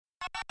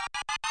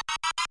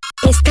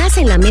Estás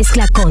en la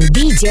mezcla con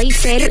DJ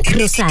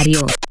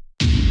FerRosario.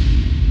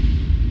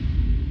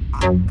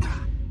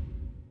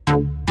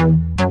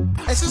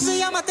 Eso se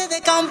llama té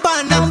de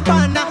campana,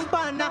 pana,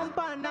 pana,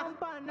 pana,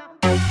 pana.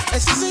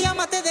 Eso se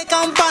llama té de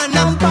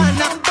campana,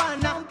 pana,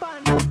 pana,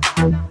 pana.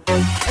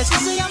 Eso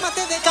se llama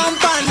té de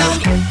campana,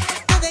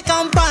 té de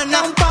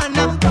campana,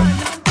 pana,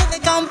 pana, té de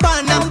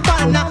campana,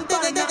 pana, té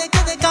de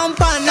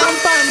campana,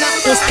 pana.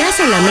 Estás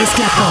en la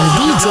mezcla con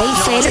DJ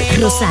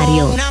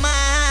FerRosario. Una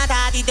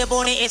mata, a ti te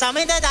pone esa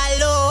mente tan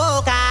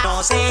loca.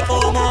 No sé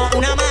cómo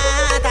una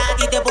mata, a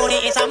ti te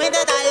pone esa mente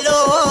tan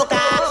loca.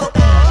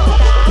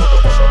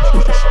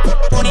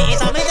 Pone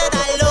esa mente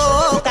tan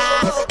loca.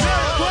 Pone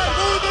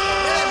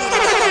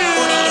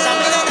esa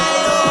mente tan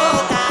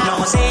loca. No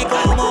sé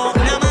cómo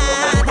una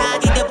mata, a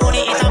ti te pone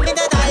esa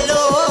mente tan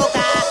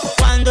loca.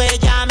 Cuando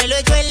ella me lo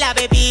echó en la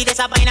bebida,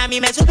 esa vaina a mí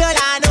me subió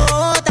la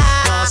nota.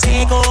 No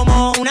sé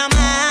cómo una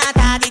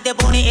mata, a ti te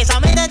pone esa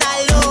mente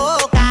tan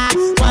loca.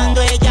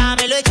 Cuando ella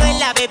me lo echó en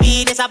la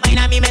bebida, esa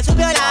vaina a mí me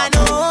subió la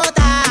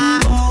nota.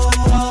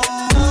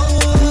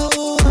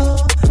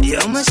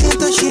 Yo me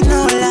siento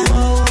chinola.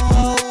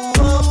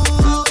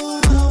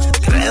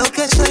 Creo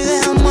que soy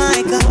de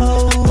Jamaica.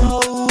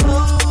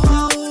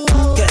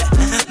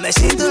 Me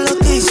siento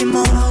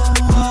loquísimo.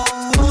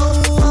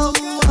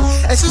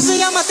 Eso se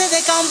llama té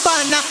de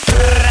campana.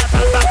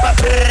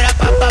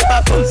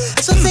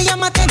 Eso se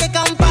llama té de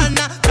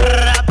campana.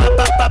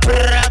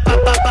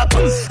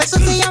 Eso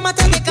se llama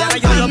té de campana.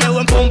 Yo lo veo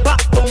en pompa,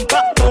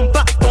 pompa,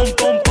 pompa,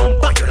 pompa,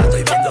 pompa. Yo la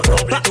estoy viendo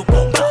doble tu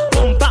pompa,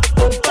 pompa,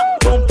 pompa,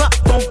 pompa,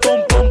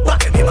 pompa, pompa.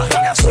 Que mi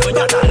imaginación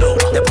ya está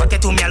loca. Después que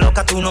tú me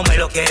alocas, tú no me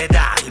lo quieres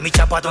dar. Y mi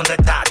chapa, ¿dónde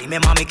está? Dime,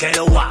 mami, que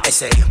lo va.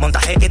 Ese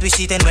montaje que tú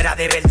hiciste no era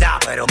de verdad,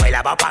 pero me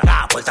la va a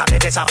pagar por tarde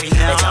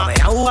desafinada. Échame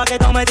agua que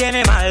tú me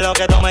tienes malo,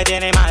 que tú me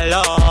tienes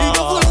malo. ¿Y qué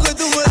fue lo que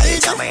tú me dices?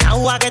 Échame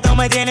agua que tú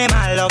me tienes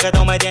malo, que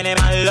tú me tienes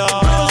malo.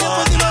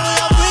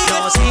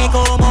 No sé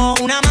cómo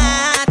una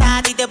mata,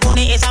 a ti te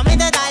pone esa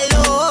mente tan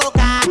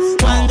loca.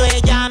 Cuando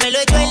ella me lo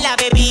echó en la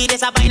bebida,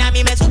 esa vaina a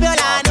mí me subió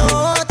la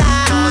nota.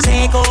 No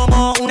sé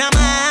cómo una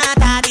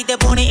mata, a ti te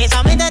pone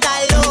esa mente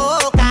tan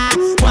loca.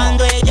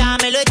 Cuando ella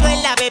me lo echó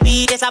en la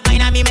bebida, esa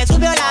vaina a mí me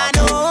subió la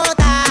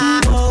nota.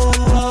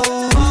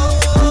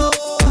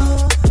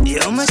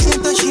 Yo me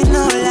siento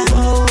chinola.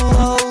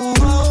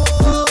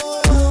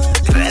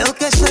 Creo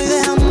que soy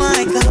de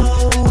Jamaica.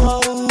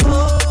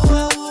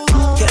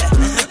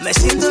 Me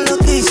siento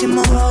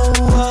loquísimo.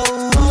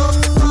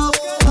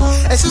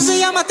 Eso se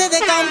llama té de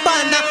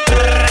campana.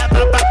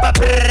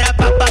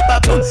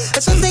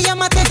 Eso se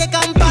llama té de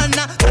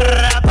campana.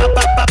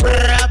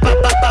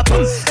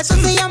 Eso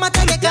se llama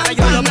té de campana.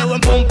 Yo lo veo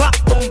en pompa,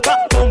 pompa,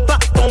 pompa,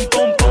 pompa,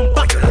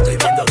 pompa. Yo la estoy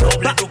viendo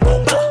doble tu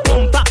pompa,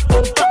 pompa,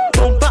 pompa,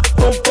 pompa,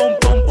 pompa,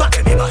 pompa.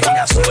 Que mi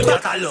imaginación ya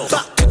está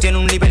loca. Tú tienes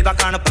un nivel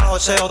bacano pa'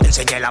 joseo. Te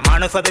enseñé la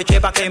mano y fue de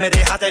chepa que me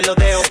dejaste los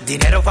dedos.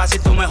 Dinero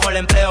fácil, tu mejor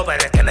empleo.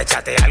 Pero es que me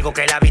echaste algo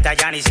que la vida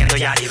ya ni siento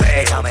ya ni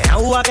veo. Échame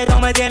agua que tú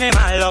me tienes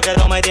malo, que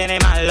tú me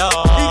tienes malo.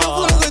 ¿Y qué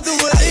fue lo que tú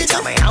me dices?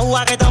 Échame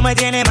agua que tú me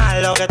tienes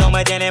malo, que tú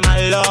me tienes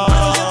malo.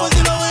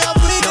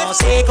 No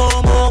sé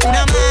cómo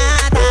una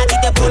mata, a ti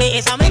te pone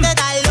esa mente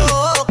tan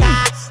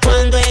loca.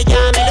 Cuando ella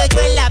me lo echó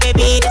en la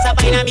bebida, esa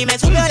vaina a mí me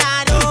subió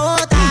la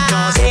nota.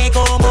 No sé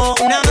cómo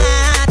una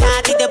mata,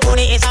 a ti te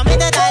pone esa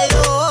mente tan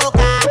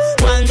loca.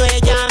 Cuando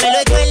ella me lo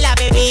echó en la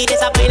bebida,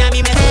 esa vaina a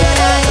mí me subió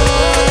la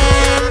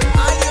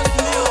nota. Ay, Dios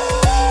mío.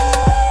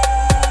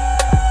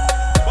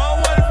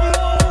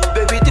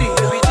 Baby Tree,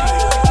 baby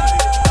Tree.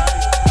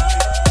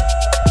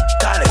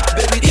 Dale,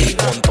 baby Tree.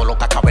 Con todo lo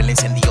que acaba el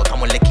encendido,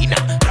 estamos en la esquina.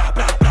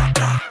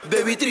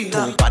 Baby Tree.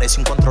 Tú pareces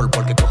un control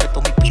porque coge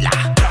todo mi pila.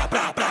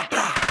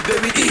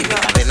 Baby Tree. Mi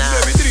cadena,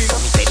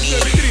 con mi tenis, mi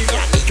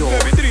anillo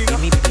y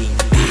mi pin.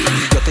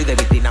 Yo estoy de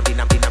vitrina, de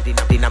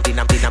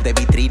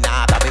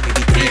vitrina, dame mi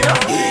vitrina.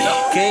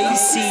 ¿Qué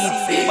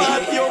hiciste?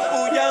 Patio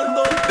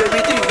puyando.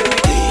 Baby Tree, baby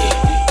Tree.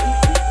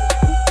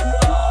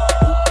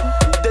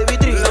 De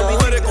vitrina. Las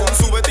mujeres con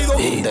su vestido.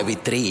 De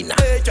vitrina,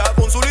 Hecha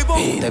con su lipo.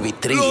 de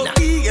vitrina. Los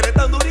tigres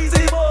tan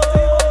durísimos.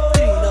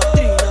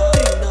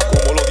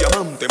 Como los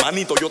diamantes,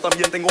 manito, yo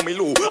también tengo mi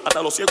luz.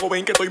 Hasta los ciegos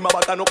ven que estoy más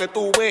bacano que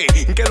tú, ves.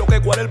 Que lo que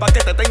cuál el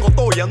paquete tengo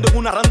todo. Y ando en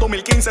una Rando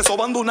 1015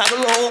 sobando una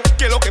glow.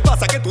 Que lo que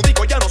pasa que tus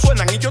discos ya no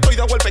suenan. Y yo estoy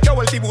de agua el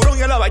pechado, el tiburón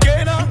y la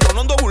ballena. Yo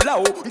no ando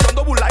burlao, yo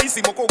ando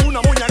burladísimo. Con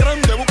una moña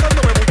grande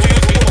buscándome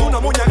muchísimo. Con una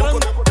moña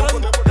grande, con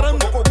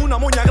una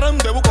moña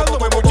grande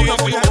buscándome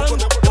muchísimo.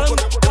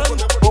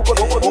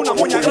 Una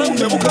moña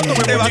grande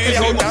buscándome te va a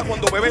quedar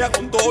cuando me vea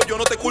con todo. Yo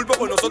no te culpo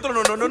con nosotros,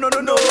 no.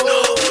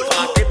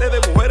 Paquete de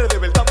mujeres de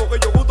verdad porque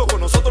yo gusto con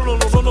nosotros, no.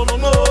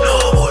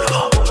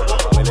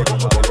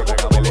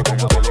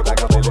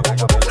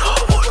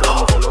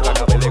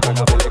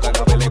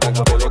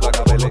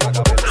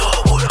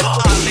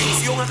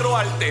 Atención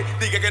agroarte,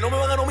 dije que no me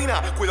van a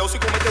nominar. Cuidado si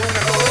cometes un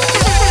error.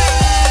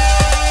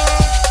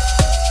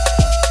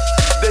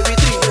 Baby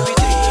Tree, baby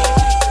Tree.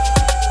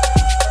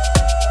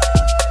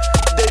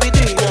 Baby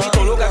Tree, con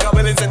todo lo que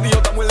acabe el encendido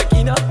estamos en la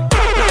esquina.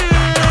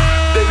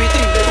 Baby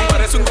Tree, tú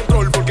pareces un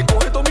control porque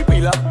coge todo mi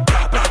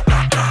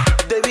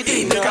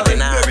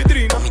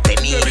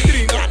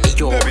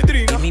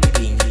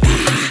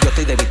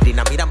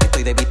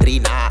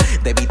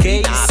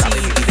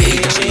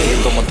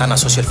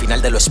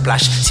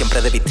splash.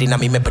 Siempre de vitrina a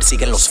mí me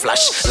persiguen los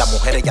flash. Las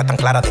mujeres ya tan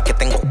claras de que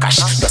tengo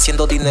cash. Yo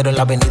haciendo dinero en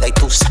la avenida y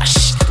tú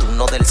sash. Tú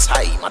no del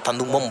SAI,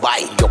 matando un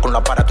Bombay. Yo con el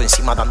aparato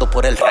encima dando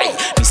por el rey.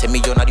 Me hice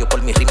millonario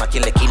por mi rima aquí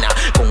en la esquina.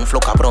 Con un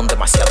flow cabrón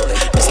demasiado de.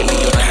 Me hice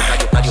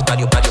millonario,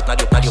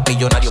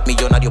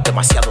 millonario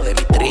demasiado de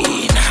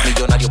vitrina.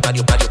 Millonario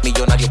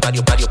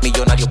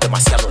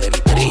demasiado de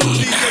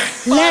vitrina.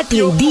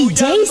 Latin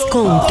DJs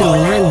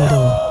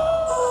controlando.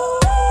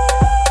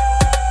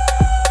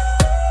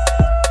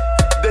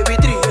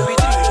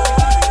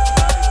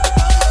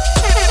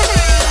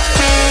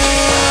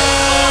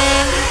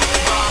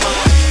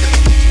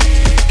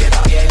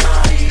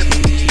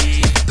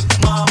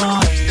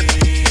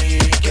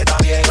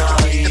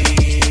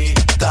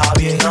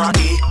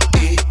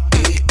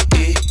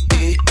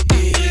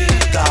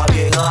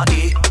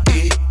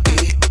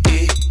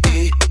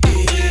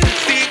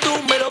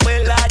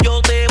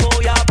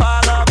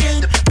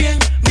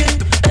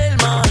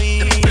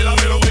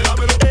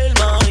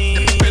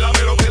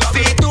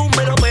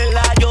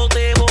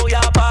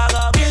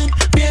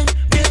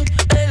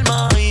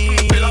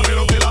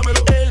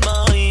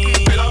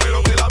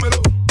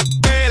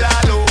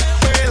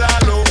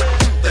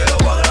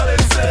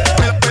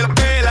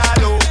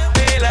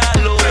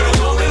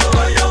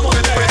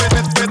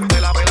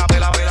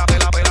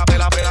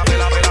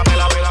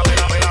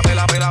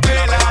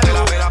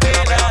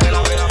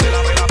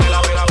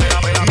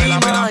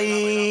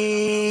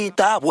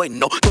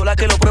 Bueno, todas las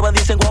que lo prueban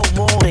dicen guau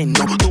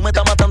moreno. Tú me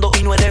estás matando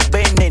y no eres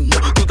veneno.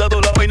 Tú estás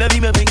toda la vaina,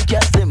 dime ven qué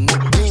hacemos.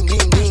 Ding,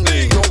 ding, ding,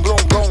 blon, blon,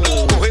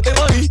 blon. Cógete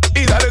maíz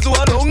y dale su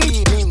jalón.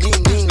 Ding, ding,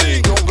 ding,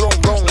 ding, blon,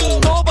 blon,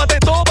 blon. Tópate,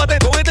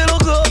 cógete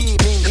loco. Ding,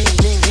 ding, ding,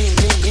 ding,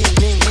 ding, ding, ding,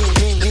 ding,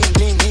 ding, ding,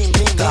 ding, ding,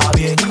 ding. Está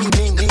bien. Ding,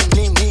 ding, ding,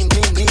 ding, ding,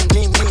 ding, ding, ding,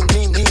 ding,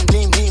 ding, ding,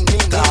 ding, ding, ding.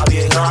 Está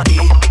bien ahí.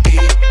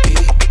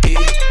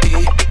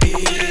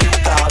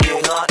 Está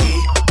bien ahí.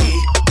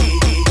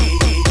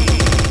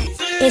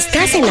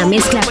 Estás en la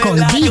mezcla con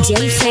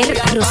DJ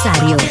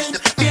FerRosario.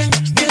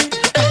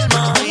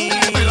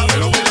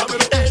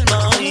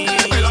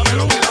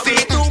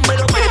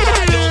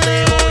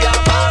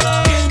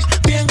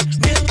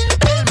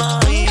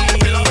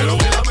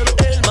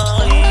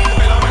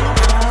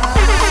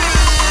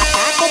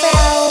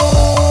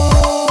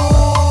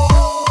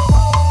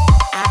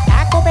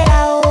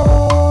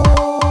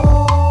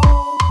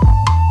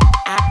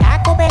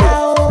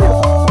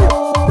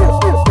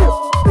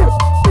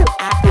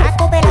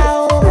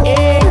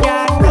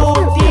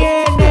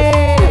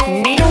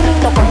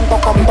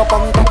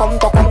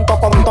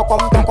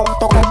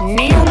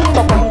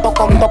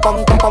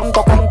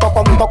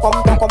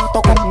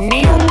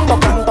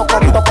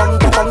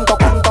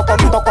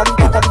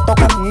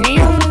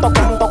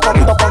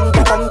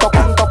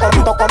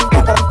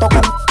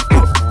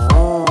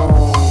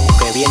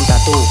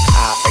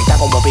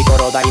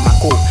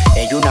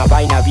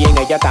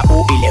 Ella está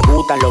y le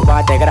gustan los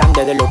bates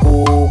grandes de los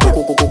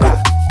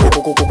cucucucuca,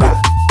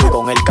 cucucucuca.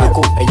 Con el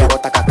cacu, ella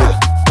bota caca,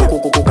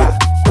 cucucucuca,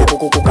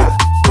 cucucucuca.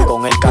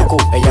 Con el cacu,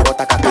 ella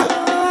bota caca.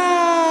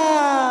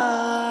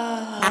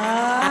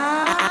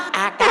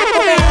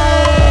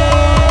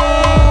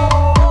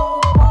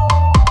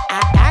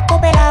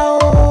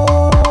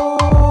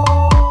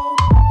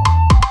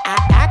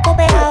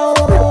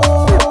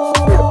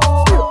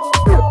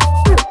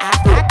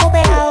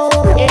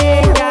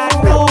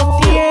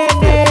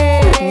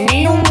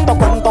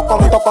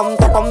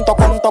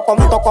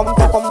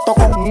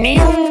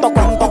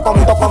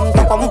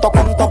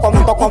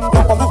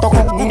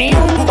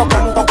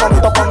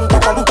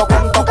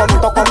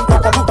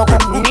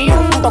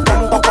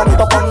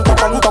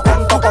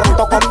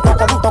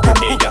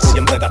 Ella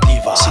siempre te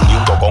activa, sin ni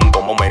un tocón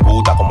como me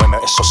gusta, comerme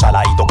eso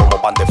saladito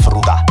como pan de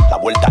fruta. La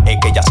vuelta es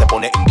que ella se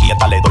pone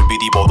inquieta, le doy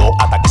bidibodó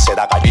hasta que se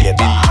da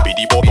galleta.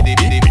 Bidibodó,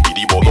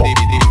 bidibodó,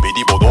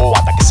 bidibodó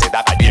hasta que se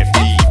da galleta.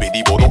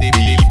 Bidibodó,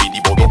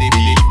 bidibodó,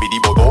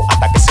 bidibodó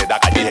hasta que se da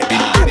galleta.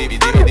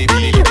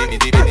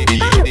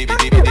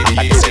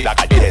 Hasta que se da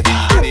galleta.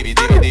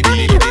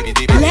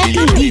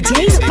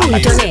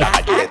 LatinDJs.net.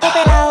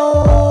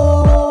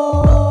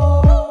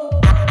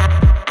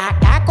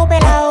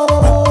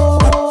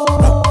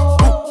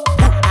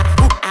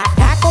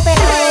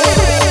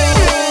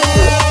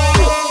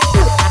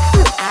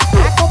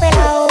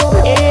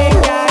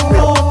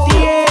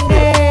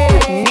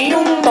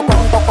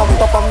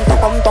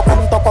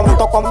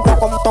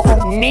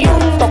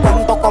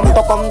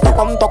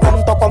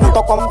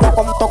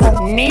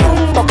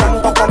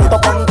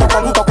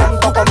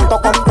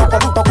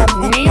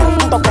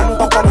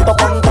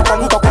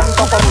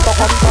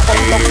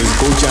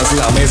 Escuchas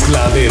la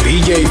mezcla de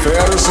DJ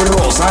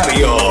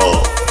FerRosario.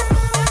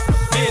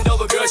 Bend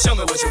over, girl, show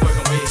me what you're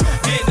working with.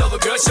 Bend over,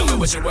 girl, show me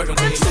what you're working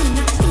with.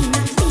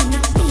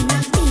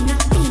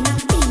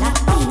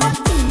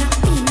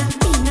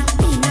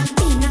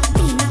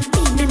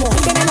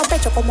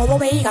 Como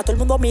vejiga, todo el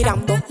mundo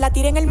mirando. La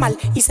tiré en el mar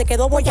y se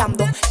quedó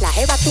bollando. La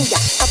jeva tuya,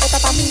 capota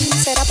pa' mí.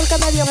 Será porque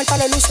me vio en el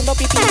palo luciendo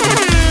pipí.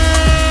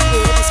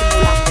 Vive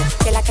disimulando,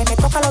 que la que me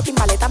toca los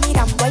timbales está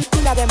mirando. Hay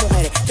pila de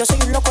mujeres, yo soy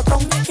un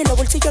locotrón. Y en los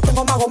bolsillos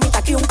tengo más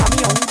gomita que un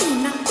camión.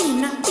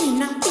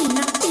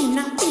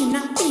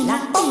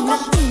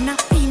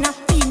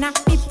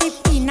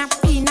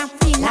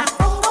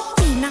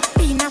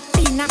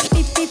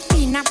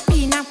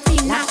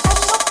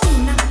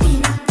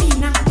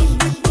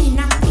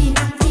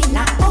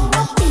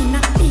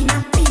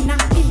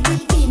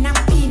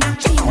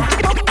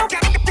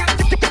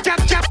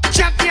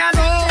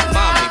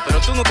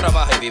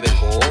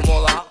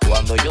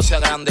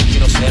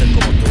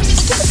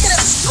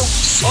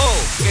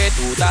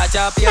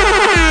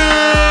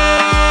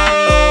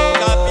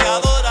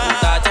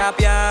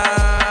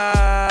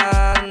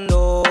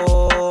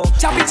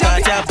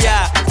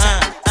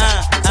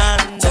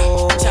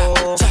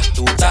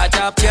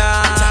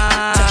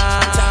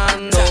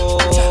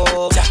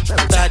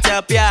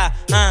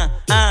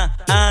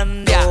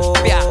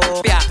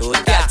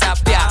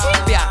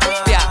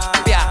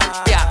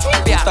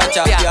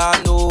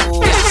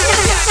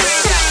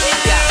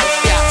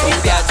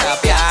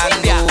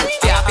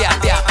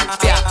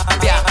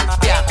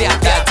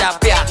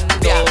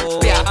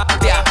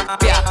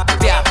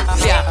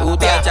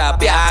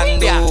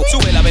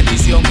 Sube la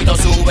bendición y no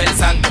sube el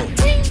santo.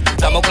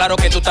 Estamos claros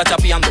que tú estás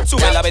chapeando.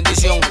 Sube la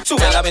bendición,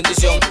 sube la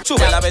bendición,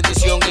 sube la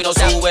bendición y no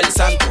sube el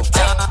santo.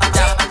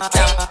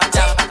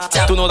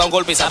 Tú no das un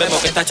golpe y sabemos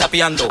que estás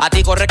chapeando. A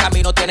ti corre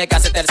camino, tienes que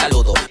hacerte el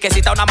saludo. Que si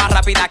está una más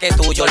rápida que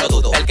tú, yo lo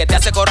dudo. El que te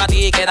hace coro a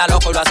ti queda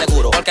loco y lo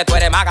aseguro. Porque tú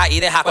eres maga y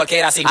deja a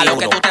cualquiera sin ni uno. A lo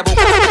que tú te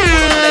buscas,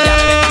 no le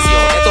llames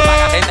bendición. Que tú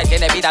pagas gente y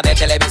tiene vida de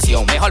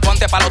televisión. Mejor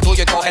ponte pa' lo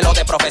tuyo y cógelo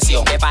de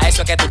profesión. Que pa'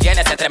 eso es que tú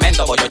tienes ese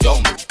tremendo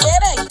bollollón.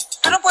 ¿Quieres?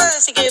 Tú no puedes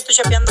decir que yo estoy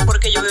chapeando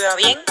porque yo viva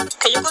bien.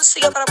 Que yo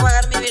consiga para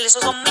pagar mi bill,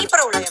 esos son mis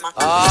problemas.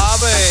 A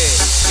ver,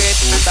 que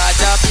tú estás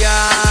chapeando.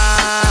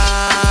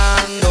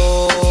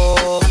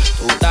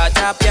 Tú estás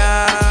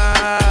chapeando.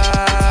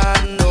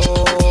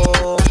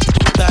 Tú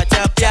estás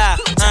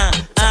chapeando.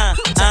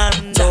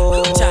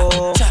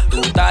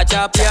 Tú estás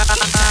chapeando.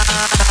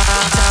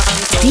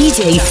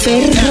 DJ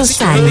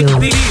FerRosario.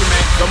 Dime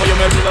cómo yo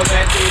me olvido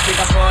de ti,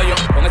 pica pollo.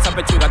 Con esa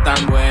pechuga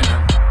tan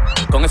buena,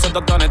 con esos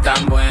totones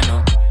tan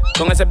buenos,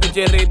 con ese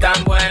pichirri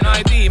tan bueno.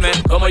 Ay, dime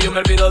cómo yo me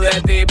olvido de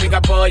ti, pica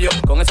pollo.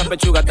 Con esa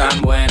pechuga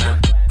tan buena,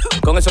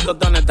 con esos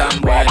totones tan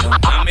buenos,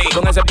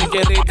 con ese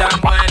pichirri tan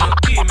bueno.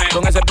 Dime,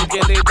 con ese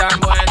pichirri tan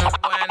bueno.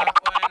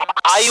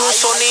 Hay un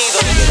sonido.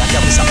 Llegaste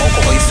a mi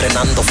samoco, voy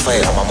frenando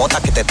feo. La mamota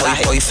que te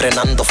traje, estoy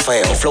frenando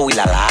feo. El flow y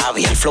la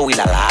labia, el flow y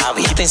la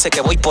labia. Quítense que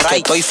voy por ahí,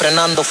 estoy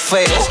frenando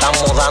feo. Le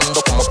estamos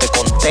dando como te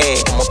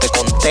conté, como te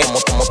conté,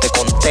 como te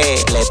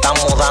conté. Le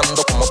estamos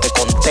dando como te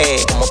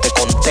conté, como te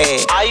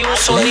conté. Hay un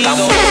sonido. Le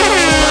estamos dando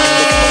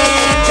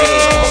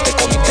como te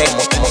conté,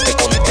 como te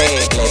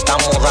conté. Le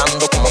estamos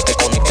dando como te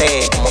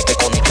conté, como te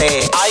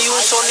conté. Hay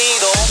un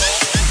sonido.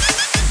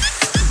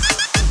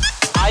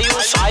 Hay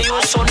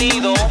un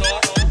sonido.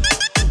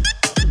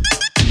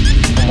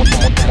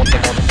 Como te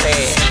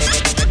conté.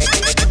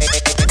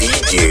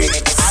 DJ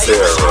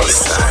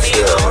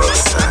FerRosario.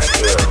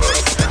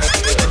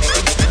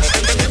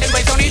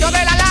 El sonido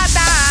de la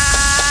lata.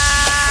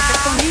 El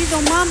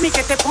sonido, mami,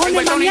 que te pone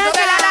El sonido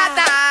de la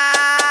lata.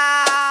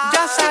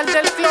 Ya sal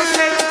del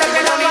closet, El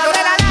sonido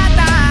de la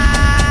lata.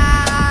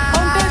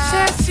 ponte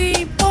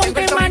sexy, ponte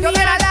El sonido de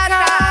la maníaca. lata.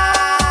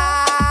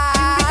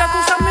 Invita a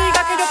tus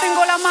amigas que yo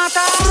tengo la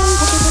mata.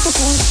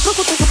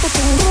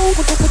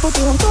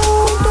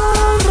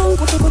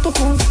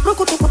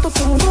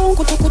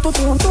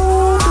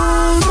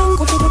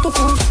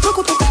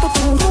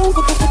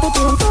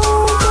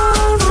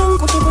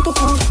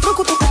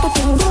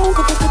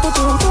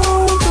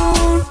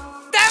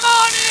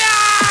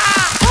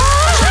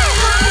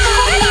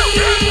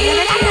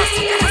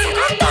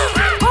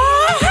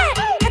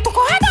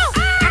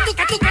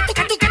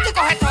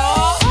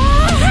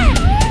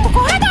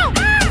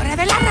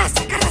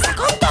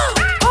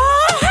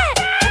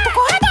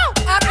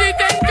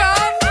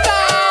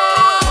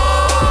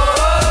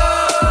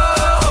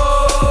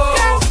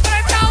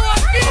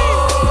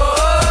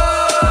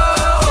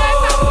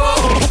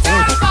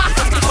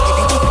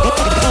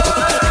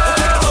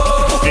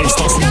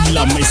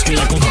 La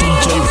mezcla con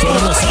DJ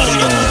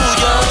FerRosario.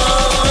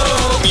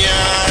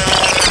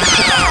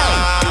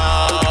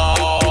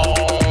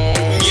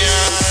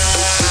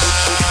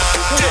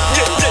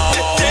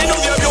 Lleno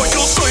de avión,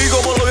 yo soy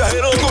como los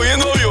viajeros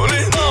cogiendo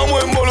aviones.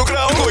 Estamos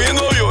involucrados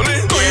cogiendo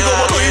aviones. Cogiendo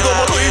aviones.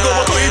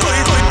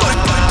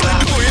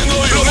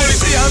 Los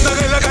policías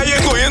andan en la calle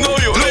cogiendo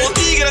aviones. Los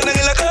tigres andan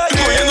en la calle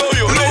cogiendo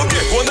aviones. Los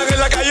viejos andan en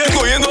la calle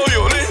cogiendo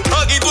aviones.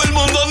 Aquí todo el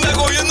mundo anda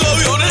cogiendo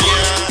aviones.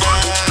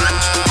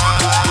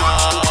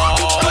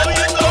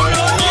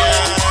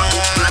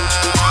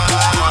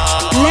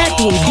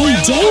 Latin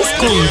DJs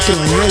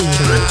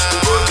controlando.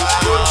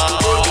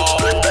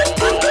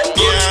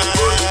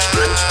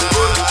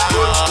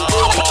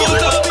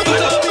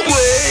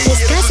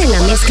 Estás en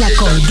la mezcla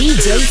con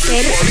DJ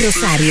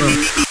FerRosario.